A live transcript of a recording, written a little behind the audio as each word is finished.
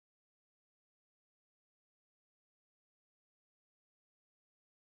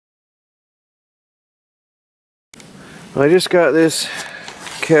I just got this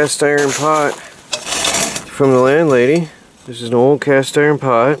cast iron pot from the landlady. This is an old cast iron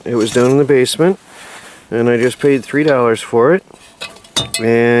pot. It was down in the basement, and I just paid $3 for it.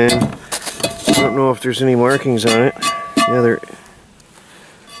 And I don't know if there's any markings on it. Yeah, there.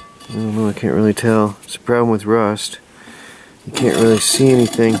 I don't know, I can't really tell. It's a problem with rust. You can't really see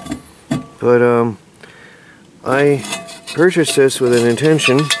anything. But I purchased this with an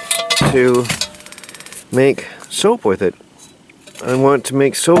intention to make soap with it. I want to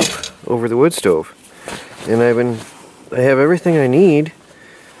make soap over the wood stove. And I have everything I need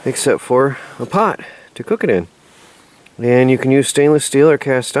except for a pot to cook it in. And you can use stainless steel or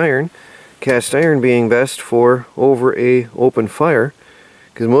cast iron. Cast iron being best for over a open fire,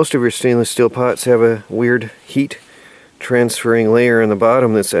 because most of your stainless steel pots have a weird heat transferring layer on the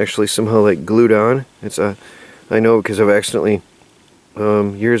bottom that's actually somehow like glued on. I know because I've accidentally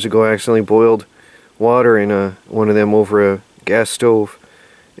years ago I accidentally boiled water in one of them over a gas stove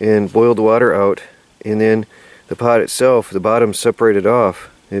and boiled the water out, and then the pot itself, the bottom separated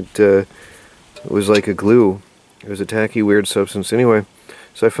off. It was like a glue. It was a tacky weird substance anyway.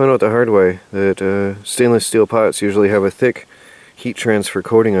 So I found out the hard way that stainless steel pots usually have a thick heat transfer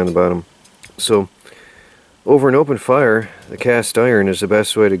coating on the bottom. So over an open fire, the cast iron is the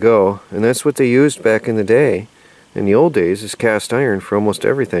best way to go, and that's what they used back in the day. In the old days, is cast iron for almost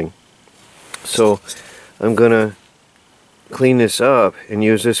everything. So I'm gonna clean this up and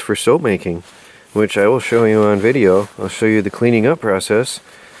use this for soap making, which I will show you on video. I'll show you the cleaning up process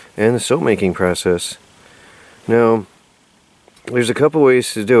and the soap making process. Now, there's a couple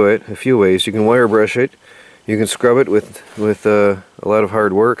ways to do it, a few ways. You can wire brush it, you can scrub it with a lot of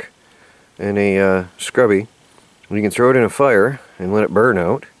hard work and a scrubby. You can throw it in a fire and let it burn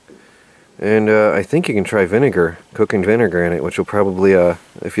out. And I think you can try vinegar, cooking vinegar in it, which will probably,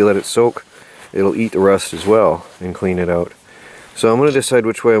 if you let it soak, it'll eat the rust as well and clean it out. So I'm going to decide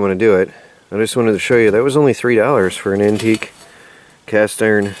which way I want to do it. I just wanted to show you that was only $3 for an antique cast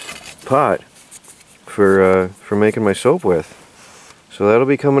iron pot for making my soap with. So that'll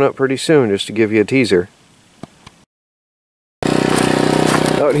be coming up pretty soon, just to give you a teaser.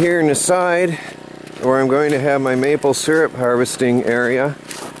 Out here in the side, where I'm going to have my maple syrup harvesting area.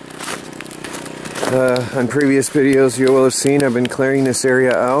 On previous videos you will have seen I've been clearing this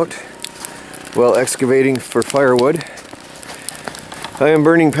area out while excavating for firewood. I am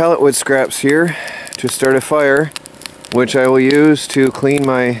burning pellet wood scraps here to start a fire, which I will use to clean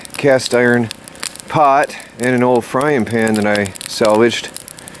my cast iron pot and an old frying pan that I salvaged.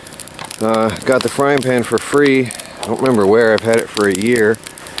 Got the frying pan for free. I don't remember where. I've had it for a year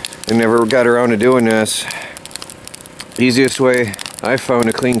and never got around to doing this. Easiest way I found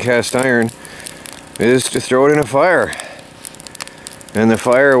to clean cast iron is to throw it in a fire, and the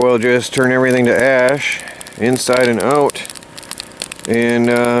fire will just turn everything to ash inside and out. And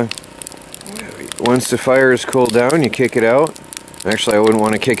once the fire is cooled down, you kick it out. Actually, I wouldn't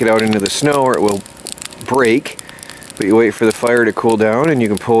want to kick it out into the snow or it will break, but you wait for the fire to cool down and you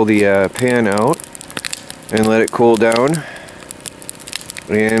can pull the pan out and let it cool down,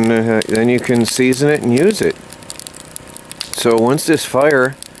 and then you can season it and use it. So once this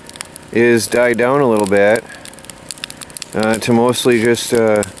fire is died down a little bit to mostly just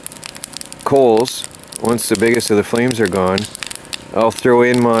coals, once the biggest of the flames are gone, I'll throw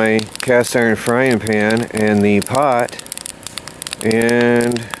in my cast iron frying pan and the pot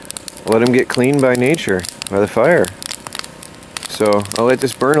and let them get cleaned by nature, by the fire. So I'll let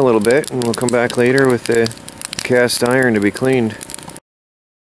this burn a little bit and we'll come back later with the cast iron to be cleaned.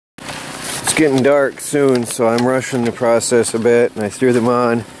 It's getting dark soon, so I'm rushing the process a bit, and I threw them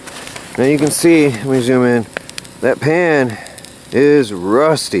on. Now you can see, let me zoom in, that pan is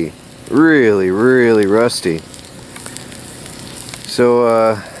rusty. Really, really rusty. So,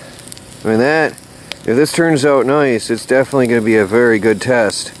 I mean if this turns out nice, it's definitely going to be a very good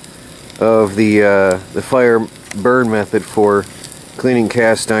test of the fire burn method for cleaning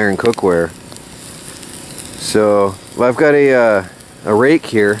cast iron cookware. So, well, I've got a rake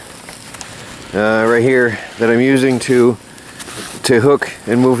here, right here, that I'm using to hook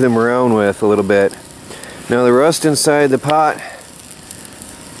and move them around with a little bit. Now the rust inside the pot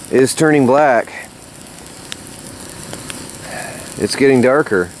is turning black. It's getting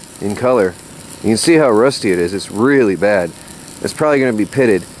darker in color. You can see how rusty it is. It's really bad. It's probably going to be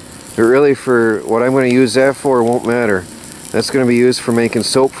pitted. But really, for what I'm going to use that for, won't matter. That's going to be used for making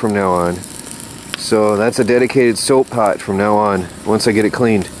soap from now on. So that's a dedicated soap pot from now on, once I get it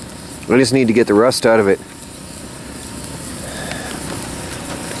cleaned. I just need to get the rust out of it.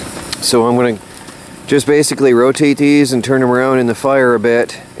 So I'm going to just basically rotate these and turn them around in the fire a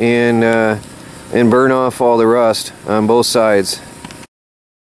bit and and burn off all the rust on both sides.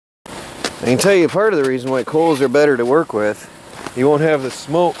 I can tell you part of the reason why coals are better to work with. You won't have the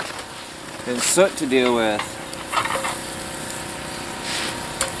smoke and soot to deal with.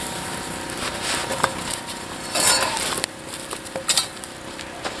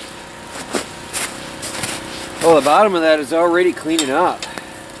 Oh, the bottom of that is already cleaning up.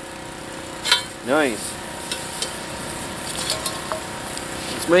 Nice.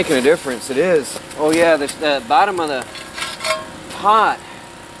 It's making a difference, it is. Oh yeah, the bottom of the pot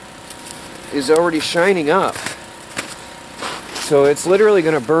is already shining up. So it's literally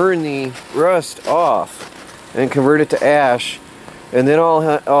going to burn the rust off and convert it to ash. And then all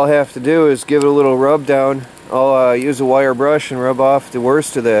I'll have to do is give it a little rub down. I'll use a wire brush and rub off the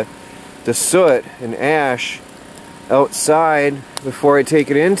worst of the soot and ash outside before I take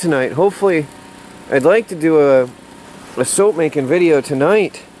it in tonight. Hopefully, I'd like to do a soap making video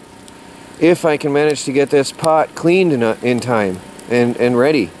tonight if I can manage to get this pot cleaned in time and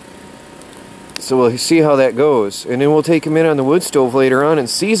ready. So we'll see how that goes, and then we'll take them in on the wood stove later on and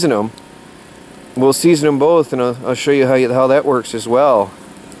season them. We'll season them both, and I'll show you how that works as well,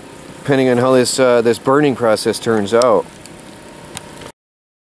 depending on how this burning process turns out.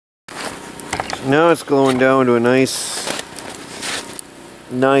 So now it's glowing down to a nice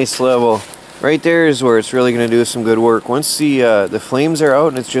level. Right there is where it's really going to do some good work. Once the flames are out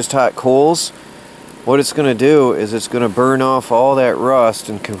and it's just hot coals, what it's going to do is it's going to burn off all that rust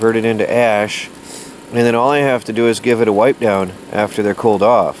and convert it into ash, and then all I have to do is give it a wipe down after they're cooled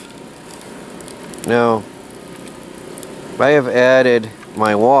off. Now, I have added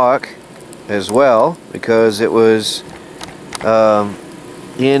my wok as well because it was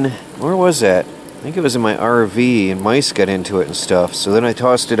where was that? I think it was in my RV, and mice got into it and stuff. So then I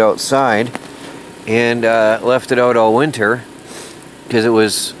tossed it outside and left it out all winter because it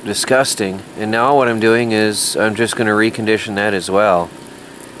was disgusting. And now what I'm doing is I'm just going to recondition that as well.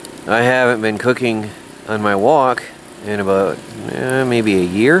 I haven't been cooking on my wok in about maybe a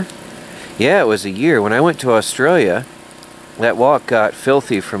year. Yeah, it was a year. When I went to Australia, that wok got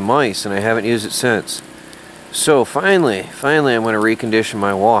filthy from mice, and I haven't used it since. So finally I'm going to recondition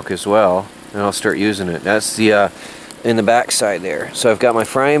my wok as well, and I'll start using it. That's the in the back side there. So I've got my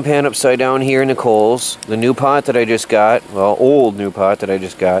frying pan upside down here in the coals. The new pot that I just got, well, old new pot that I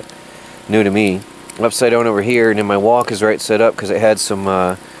just got, new to me, upside down over here, and then my wok is right set up because it had some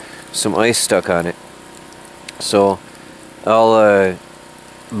ice stuck on it. So I'll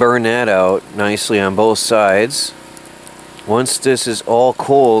burn that out nicely on both sides. Once this is all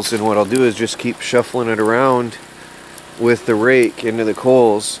coals, and what I'll do is just keep shuffling it around with the rake into the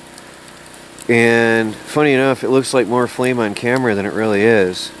coals. And funny enough, it looks like more flame on camera than it really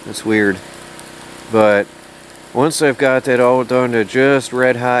is. It's weird. But once I've got that all done to just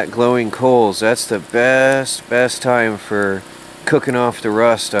red hot glowing coals, that's the best time for cooking off the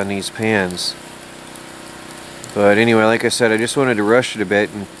rust on these pans. But anyway, like I said, I just wanted to rush it a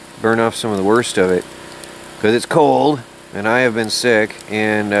bit and burn off some of the worst of it, because it's cold and I have been sick,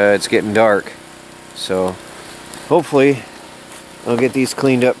 and it's getting dark. So hopefully I'll get these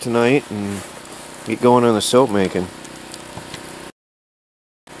cleaned up tonight and get going on the soap making.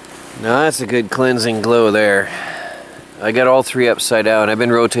 Now that's a good cleansing glow there. I got all three upside down. I've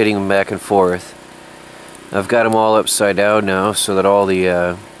been rotating them back and forth. I've got them all upside down now so that all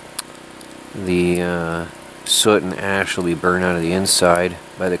the soot and ash will be burned out of the inside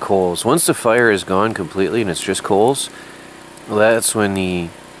by the coals. Once the fire is gone completely and it's just coals, well, that's when the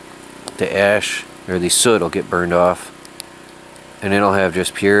ash or the soot will get burned off, and it'll have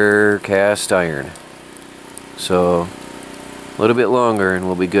just pure cast iron. So a little bit longer and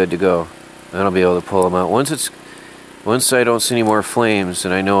we'll be good to go. Then I'll be able to pull them out. Once I don't see any more flames,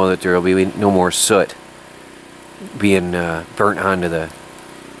 and I know that there will be no more soot being burnt onto the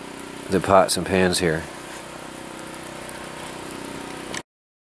pots and pans here.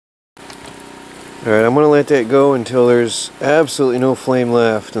 Alright, I'm going to let that go until there's absolutely no flame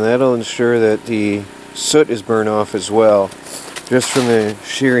left, and that'll ensure that the soot is burned off as well, just from the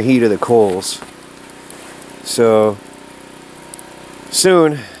sheer heat of the coals. So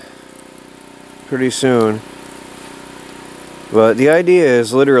soon, pretty soon, but the idea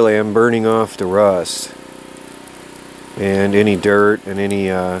is literally I'm burning off the rust and any dirt and any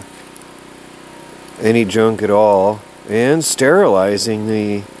junk at all, and sterilizing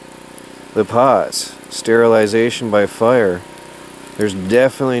the pots. Sterilization by fire. There's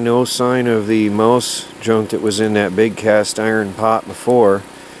definitely no sign of the mouse junk that was in that big cast iron pot before.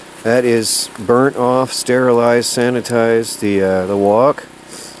 That is burnt off, sterilized, sanitized, the wok,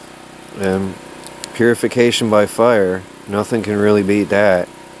 and purification by fire. Nothing can really beat that.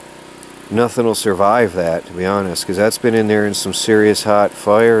 nothing will survive that, to be honest, because that's been in there in some serious hot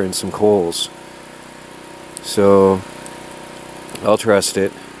fire and some coals. So I'll trust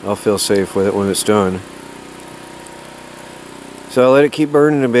it. I'll feel safe with it when it's done. So I'll let it keep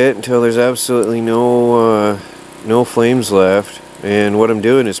burning a bit until there's absolutely no flames left. And what I'm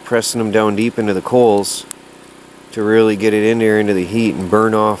doing is pressing them down deep into the coals to really get it in there into the heat and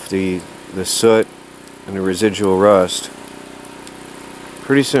burn off the soot and the residual rust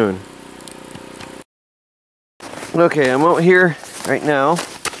pretty soon. Okay, I'm out here right now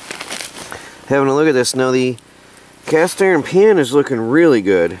having a look at this. Now the cast iron pan is looking really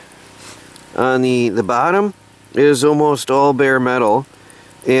good. On the bottom is almost all bare metal,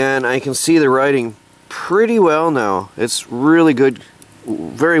 and I can see the writing pretty well now. It's really good,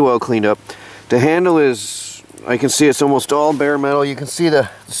 very well cleaned up. The handle is, I can see it's almost all bare metal. You can see the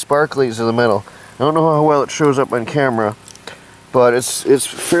sparklies of the metal. I don't know how well it shows up on camera, but it's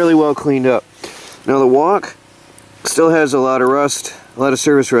fairly well cleaned up. Now the wok still has a lot of rust, a lot of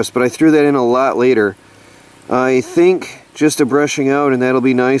surface rust, but I threw that in a lot later. I think just a brushing out and that'll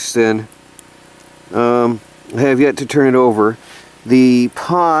be nice then. I have yet to turn it over. The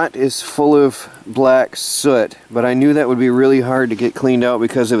pot is full of black soot, but I knew that would be really hard to get cleaned out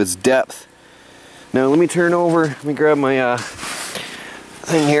because of its depth. Now let me turn over, let me grab my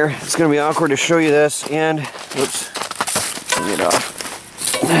thing here. It's going to be awkward to show you this, and whoops, turn it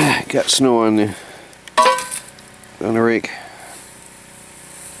off. Got snow on the rake.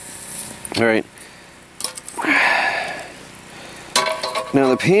 Alright. Now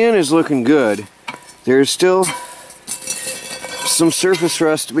the pan is looking good. There's still some surface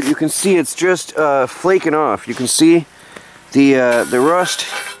rust, but you can see it's just flaking off. You can see the rust.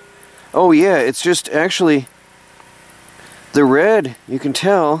 Oh yeah, it's just actually the red, you can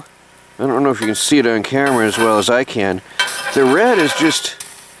tell. I don't know if you can see it on camera as well as I can. The red is just,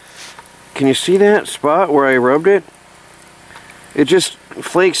 can you see that spot where I rubbed it? It just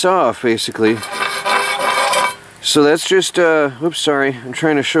flakes off basically. So that's just, oops, sorry, I'm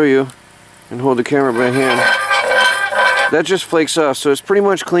trying to show you and hold the camera by hand. That just flakes off, so it's pretty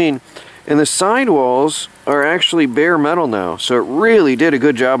much clean. And the side walls are actually bare metal now, so it really did a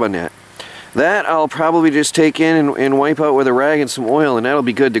good job on that. That I'll probably just take in and wipe out with a rag and some oil, and that'll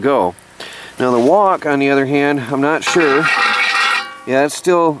be good to go. Now the wok, on the other hand, I'm not sure. Yeah, it's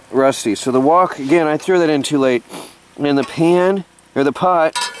still rusty. So the wok, again, I threw that in too late. And the pan, or the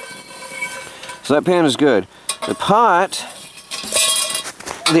pot, so that pan is good. The pot,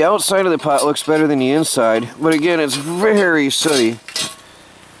 the outside of the pot looks better than the inside, but again, it's very sooty.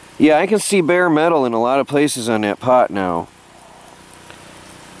 Yeah, I can see bare metal in a lot of places on that pot now.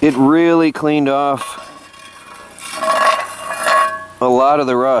 It really cleaned off a lot of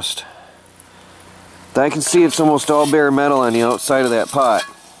the rust. I can see it's almost all bare metal on the outside of that pot.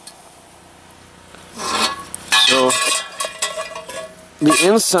 So, the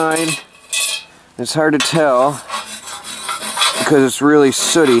inside, it's hard to tell because it's really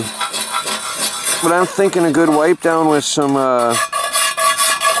sooty. But I'm thinking a good wipe down with some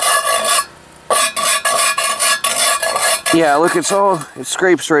yeah, look, it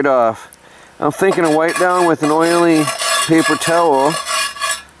scrapes right off. I'm thinking a wipe down with an oily paper towel,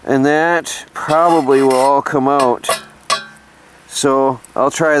 and that probably will all come out. So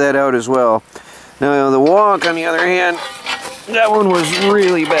I'll try that out as well. Now the wok, on the other hand, that one was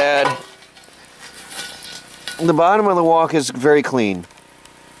really bad. The bottom of the wok is very clean.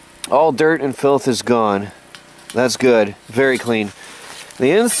 All dirt and filth is gone. That's good. Very clean. The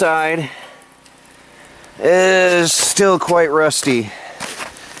inside is still quite rusty.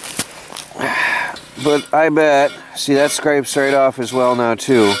 But I bet, see, that scrapes right off as well now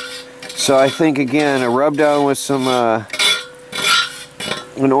too. So I think, again, a rub down with some an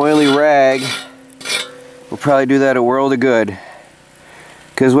oily rag will probably do that a world of good.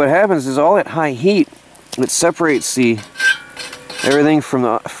 Because what happens is all at high heat, it separates everything from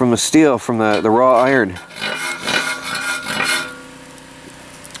the steel, from the raw iron.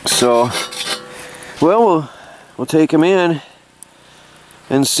 So, well, we'll take them in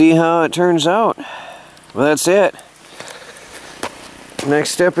and see how it turns out. Well, that's it.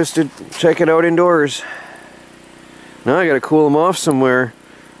 Next step is to check it out indoors. Now I gotta cool them off somewhere.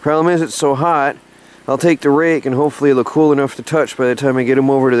 Problem is, it's so hot. I'll take the rake and hopefully it'll cool enough to touch by the time I get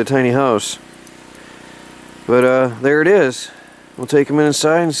them over to the tiny house. But there it is. We'll take them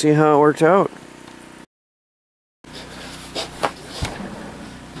inside and see how it worked out.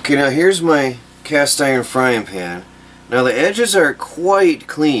 Okay, now here's my cast iron frying pan. Now the edges are quite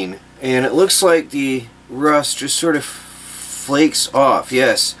clean, and it looks like the rust just sort of flakes off.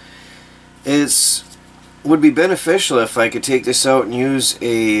 Yes, it would be beneficial if I could take this out and use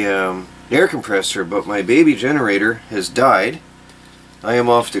a air compressor, but my baby generator has died. I am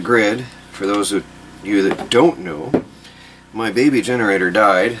off the grid. For those of you that don't know, my baby generator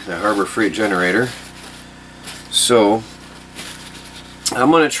died, the Harbor Freight generator. So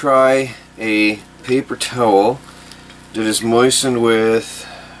I'm going to try a paper towel that is moistened with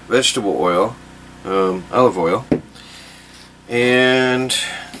vegetable oil, olive oil, and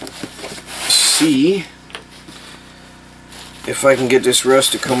see if I can get this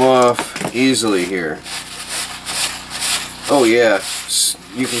rust to come off easily here. Oh yeah,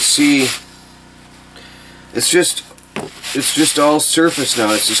 you can see it's just all surface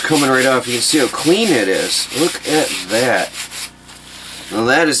now. It's just coming right off. You can see how clean it is. Look at that. Now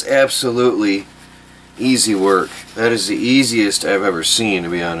that is absolutely easy work. That is the easiest I've ever seen, to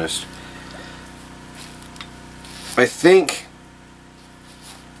be honest. I think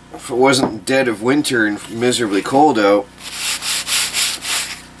if it wasn't dead of winter and miserably cold out.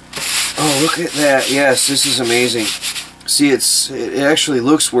 Oh, look at that. Yes, this is amazing. See, it actually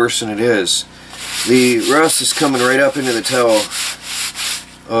looks worse than it is. The rust is coming right up into the towel.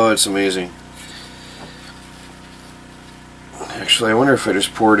 Oh, it's amazing. Actually, I wonder if I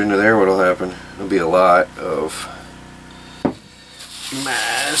just pour it into there, what'll happen. It'll be a lot of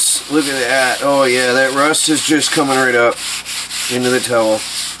mass. Look at that. Oh yeah, that rust is just coming right up into the towel.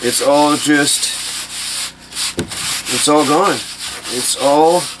 It's all gone. It's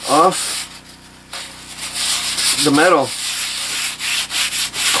all off the metal.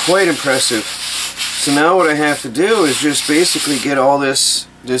 Quite impressive. So now what I have to do is just basically get all this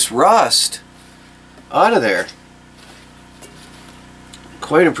rust out of there.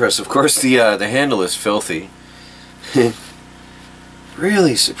 Quite impressive. Of course, the handle is filthy.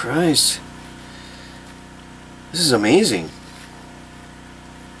 Really surprised. This is amazing.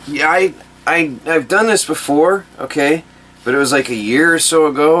 Yeah, I've done this before, okay, but it was like a year or so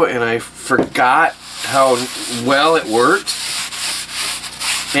ago, and I forgot how well it worked.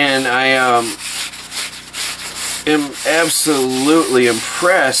 And I am absolutely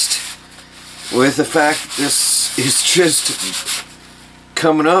impressed with the fact that this is just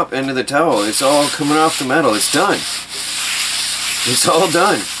coming up into the towel. It's all coming off the metal. It's done. It's all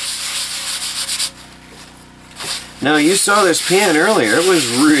done. Now, you saw this pan earlier. It was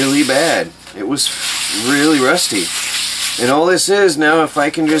really bad. It was really rusty. And all this is now, if I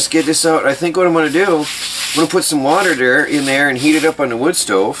can just get this out, I think what I'm going to do, I'm going to put some water in there and heat it up on the wood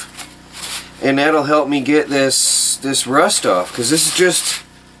stove. And that'll help me get this rust off. Because this is just,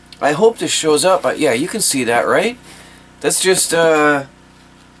 I hope this shows up. Yeah, you can see that, right? That's just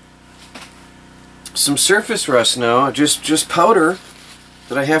some surface rust now. Just powder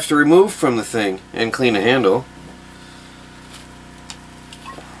that I have to remove from the thing and clean the handle.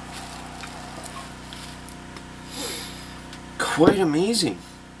 Quite amazing.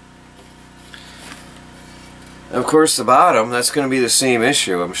 Of course, the bottom, that's going to be the same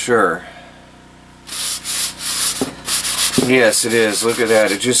issue, I'm sure. Yes, it is. Look at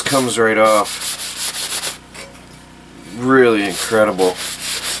that. It just comes right off. Really incredible.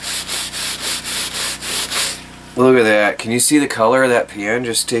 Look at that. Can you see the color of that pan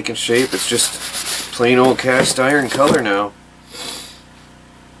just taking shape? It's just plain old cast iron color now.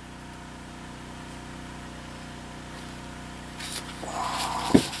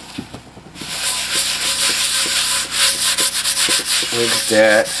 Look at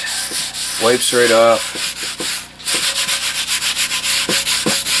that. Wipes right off.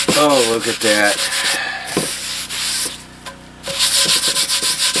 Oh, look at that.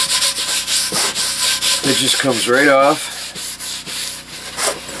 It just comes right off.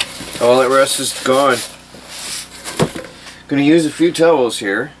 All that rust is gone. I'm going to use a few towels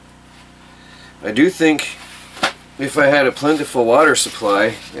here. I do think if I had a plentiful water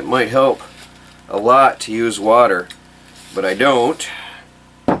supply, it might help a lot to use water. But I don't.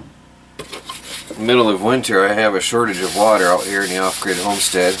 Middle of winter, I have a shortage of water out here in the off-grid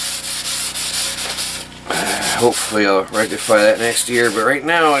homestead. Hopefully I'll rectify that next year, but right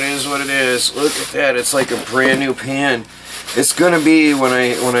now it is what it is. Look at that, it's like a brand new pan. It's gonna be, when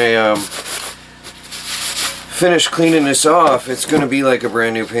I finish cleaning this off, it's gonna be like a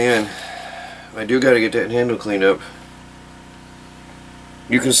brand new pan. I do gotta get that handle cleaned up.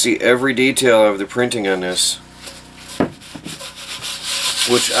 You can see every detail of the printing on this.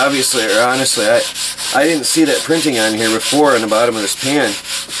 Which obviously, or honestly, I didn't see that printing on here before on the bottom of this pan.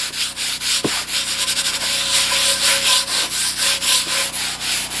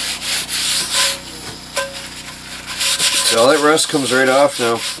 So all that rust comes right off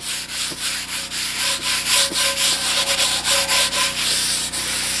now.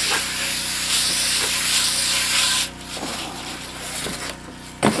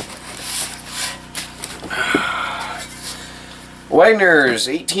 Wagner's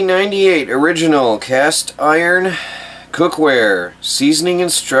 1898 original cast iron cookware. Seasoning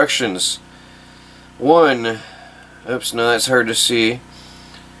instructions. 1. Oops, no, that's hard to see.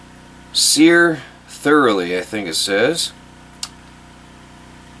 Sear thoroughly, I think it says.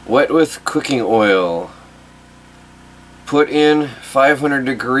 Wet with cooking oil. Put in 500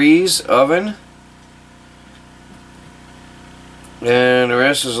 degrees oven. And the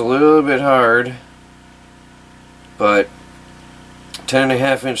rest is a little bit hard, but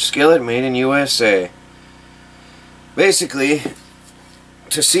 10.5-inch skillet made in USA. Basically,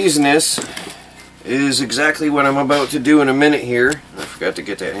 to season this is exactly what I'm about to do in a minute here. I forgot to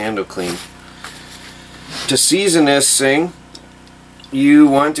get that handle clean. To season this thing, you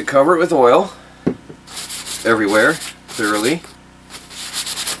want to cover it with oil everywhere, thoroughly.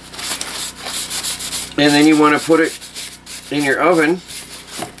 And then you want to put it in your oven,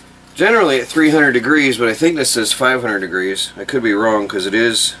 generally at 300 degrees, but I think this says 500 degrees. I could be wrong because it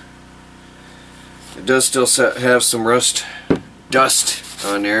does still have some dust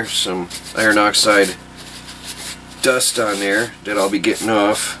on there, some iron oxide dust on there that I'll be getting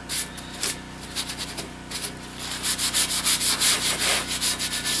off.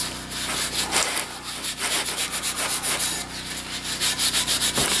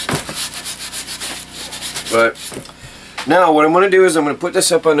 But now what I'm going to do is I'm going to put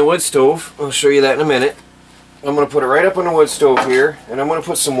this up on the wood stove. I'll show you that in a minute. I'm going to put it right up on the wood stove here, and I'm going to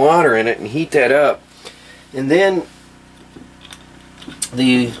put some water in it and heat that up. And then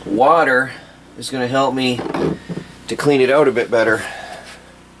the water is going to help me to clean it out a bit better.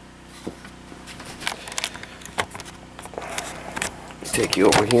 Take you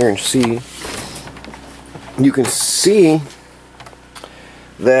over here and see. You can see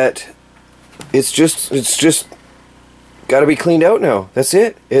that it's just got to be cleaned out now. That's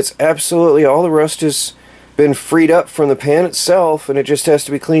it. It's absolutely all the rust has been freed up from the pan itself, and it just has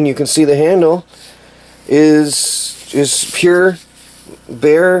to be clean. You can see the handle is pure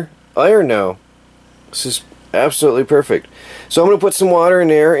bare iron now. This is absolutely perfect. So I'm going to put some water in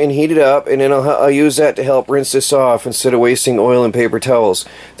there and heat it up, and then I'll use that to help rinse this off instead of wasting oil and paper towels.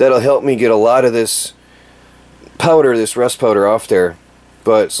 That'll help me get a lot of this powder, this rust powder, off there.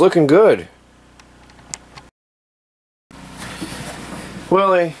 But it's looking good.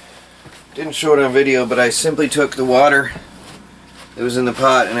 Well, I didn't show it on video, but I simply took the water that was in the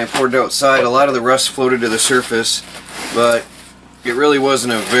pot and I poured it outside. A lot of the rust floated to the surface, but it really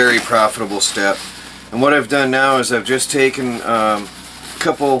wasn't a very profitable step. And what I've done now is I've just taken a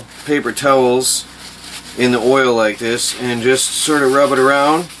couple paper towels in the oil like this and just sort of rub it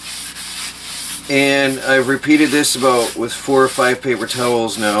around. And I've repeated this about with 4 or 5 paper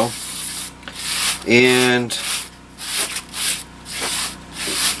towels now. And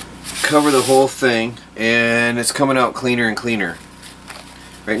cover the whole thing, and it's coming out cleaner and cleaner.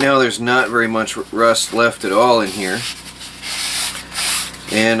 Right now there's not very much rust left at all in here,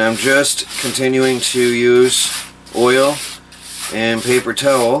 and I'm just continuing to use oil and paper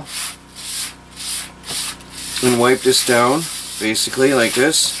towel and wipe this down basically like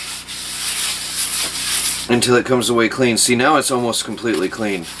this until it comes away clean. See, now it's almost completely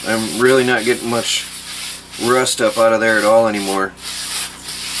clean. I'm really not getting much rust up out of there at all anymore.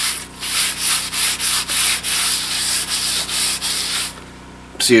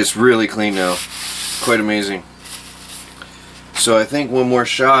 See, it's really clean now. Quite amazing. So I think one more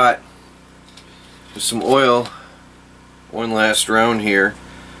shot with some oil, one last round here,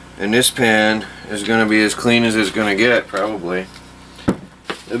 and this pan is going to be as clean as it's going to get, probably.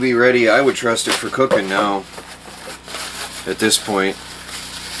 It'll be ready. I would trust it for cooking now at this point.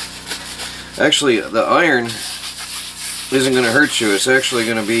 Actually, the iron isn't going to hurt you. It's actually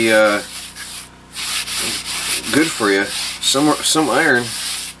going to be good for you. Some iron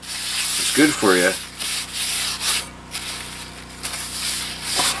is good for you.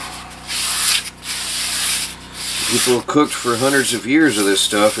 People cooked for hundreds of years of this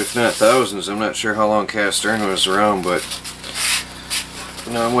stuff, if not thousands. I'm not sure how long cast iron was around, but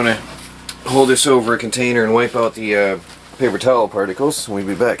now I'm going to hold this over a container and wipe out the paper towel particles. We'll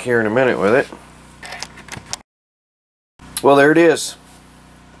be back here in a minute with it. Well, there it is.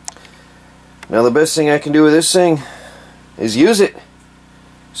 Now the best thing I can do with this thing is use it.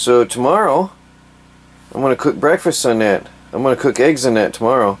 So tomorrow I'm going to cook breakfast on that. I'm going to cook eggs on that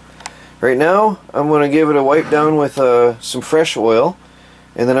tomorrow. Right now I'm going to give it a wipe down with some fresh oil,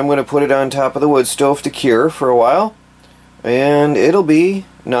 and then I'm going to put it on top of the wood stove to cure for a while, and it'll be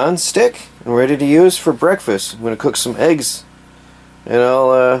non-stick and ready to use for breakfast. I'm going to cook some eggs, and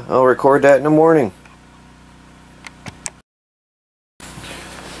I'll record that in the morning.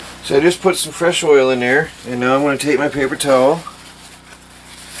 So I just put some fresh oil in there, and now I'm going to take my paper towel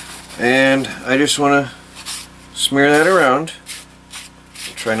And I just want to smear that around.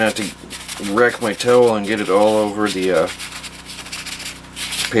 Try not to wreck my towel and get it all over the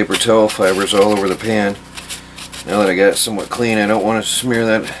paper towel fibers all over the pan. Now that I got it somewhat clean, I don't want to smear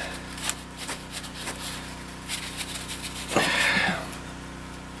that.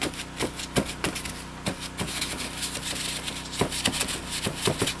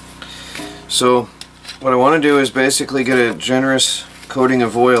 So what I want to do is basically get a generous coating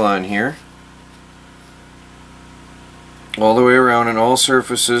of oil on here, all the way around on all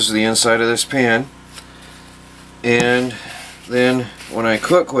surfaces of the inside of this pan, and then when I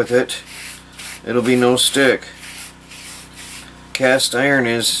cook with it, it'll be no stick. Cast iron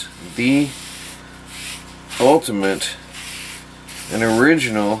is the ultimate and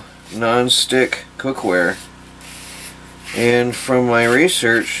original non-stick cookware, and from my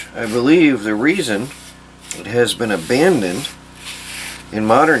research, I believe the reason it has been abandoned in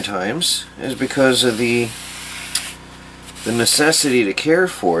modern times is because of the necessity to care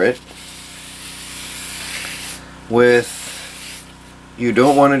for it. You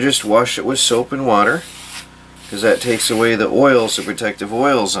don't want to just wash it with soap and water, because that takes away the oils, the protective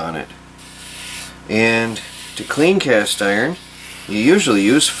oils on it. And to clean cast iron, you usually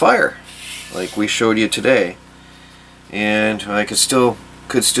use fire, like we showed you today. And I could still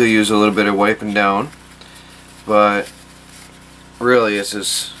use a little bit of wiping down, but really it's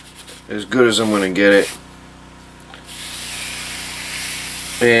as good as I'm going to get it.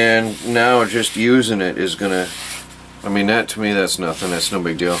 And now just using it is going to, I mean, that to me, that's nothing, that's no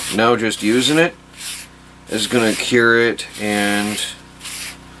big deal. Now just using it is going to cure it, and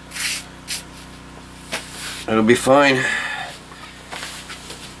it'll be fine.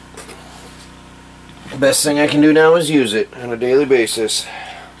 The best thing I can do now is use it on a daily basis.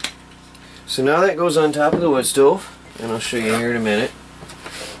 So now that goes on top of the wood stove, and I'll show you here in a minute.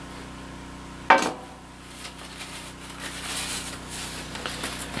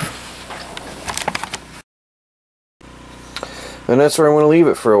 And that's where I'm going to leave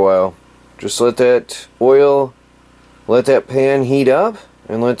it for a while. Just let that oil, let that pan heat up,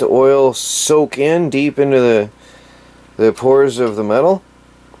 and let the oil soak in deep into the pores of the metal,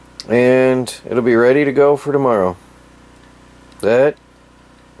 and it'll be ready to go for tomorrow. That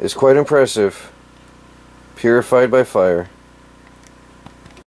is quite impressive. Purified by fire.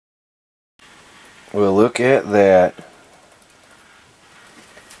 Well, look at that.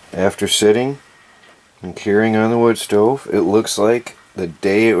 After sitting and curing on the wood stove, it looks like the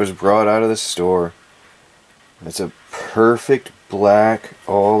day it was brought out of the store. It's a perfect black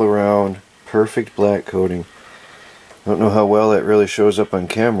all around, perfect black coating. I don't know how well that really shows up on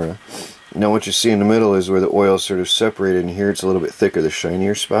camera. Now what you see in the middle is where the oil sort of separated, and here it's a little bit thicker, the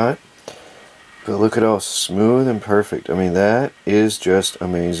shinier spot. But look at how smooth and perfect. I mean, that is just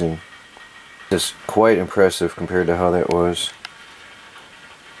amazing. It's quite impressive compared to how that was.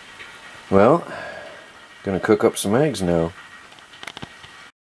 Well, gonna cook up some eggs now.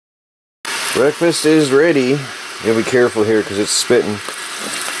 Breakfast is ready. You gotta be careful here because it's spitting.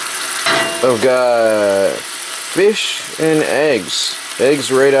 I've got fish and eggs.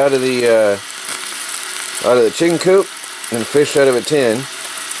 Eggs right out of the chicken coop, and fish out of a tin.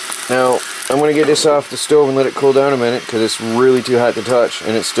 Now I'm gonna get this off the stove and let it cool down a minute because it's really too hot to touch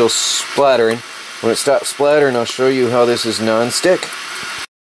and it's still splattering. When it stops splattering, I'll show you how this is non-stick.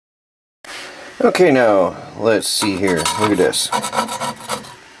 Okay, now let's see here. Look at this.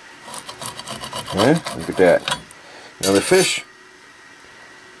 Yeah, look at that. Now the fish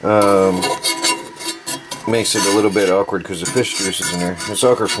makes it a little bit awkward because the fish juice is in there. It's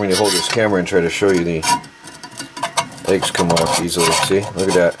awkward for me to hold this camera and try to show you the eggs come off easily. See? Look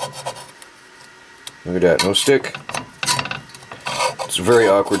at that. Look at that. No stick. It's very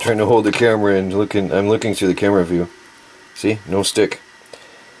awkward trying to hold the camera and I'm looking through the camera view. See? No stick.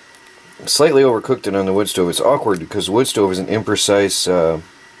 Slightly overcooked it on the wood stove. It's awkward because the wood stove is an imprecise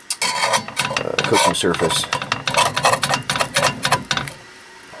cooking surface.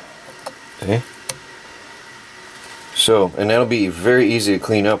 Okay. So, and that'll be very easy to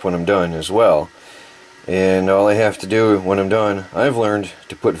clean up when I'm done as well. And all I have to do when I'm done, I've learned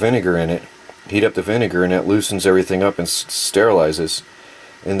to put vinegar in it. Heat up the vinegar, and that loosens everything up and sterilizes.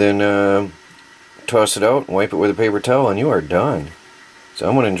 And then toss it out, wipe it with a paper towel, and you are done. So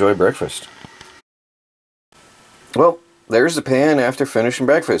I'm going to enjoy breakfast. Well, there's the pan after finishing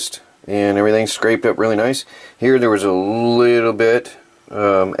breakfast. And everything's scraped up really nice. Here there was a little bit.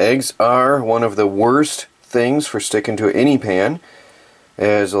 Eggs are one of the worst things for sticking to any pan,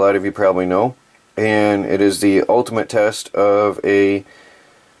 as a lot of you probably know. And it is the ultimate test of a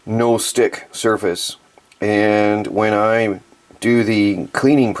no-stick surface. And when I do the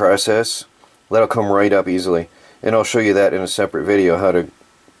cleaning process, that'll come right up easily. And I'll show you that in a separate video, how to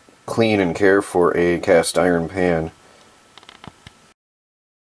clean and care for a cast iron pan.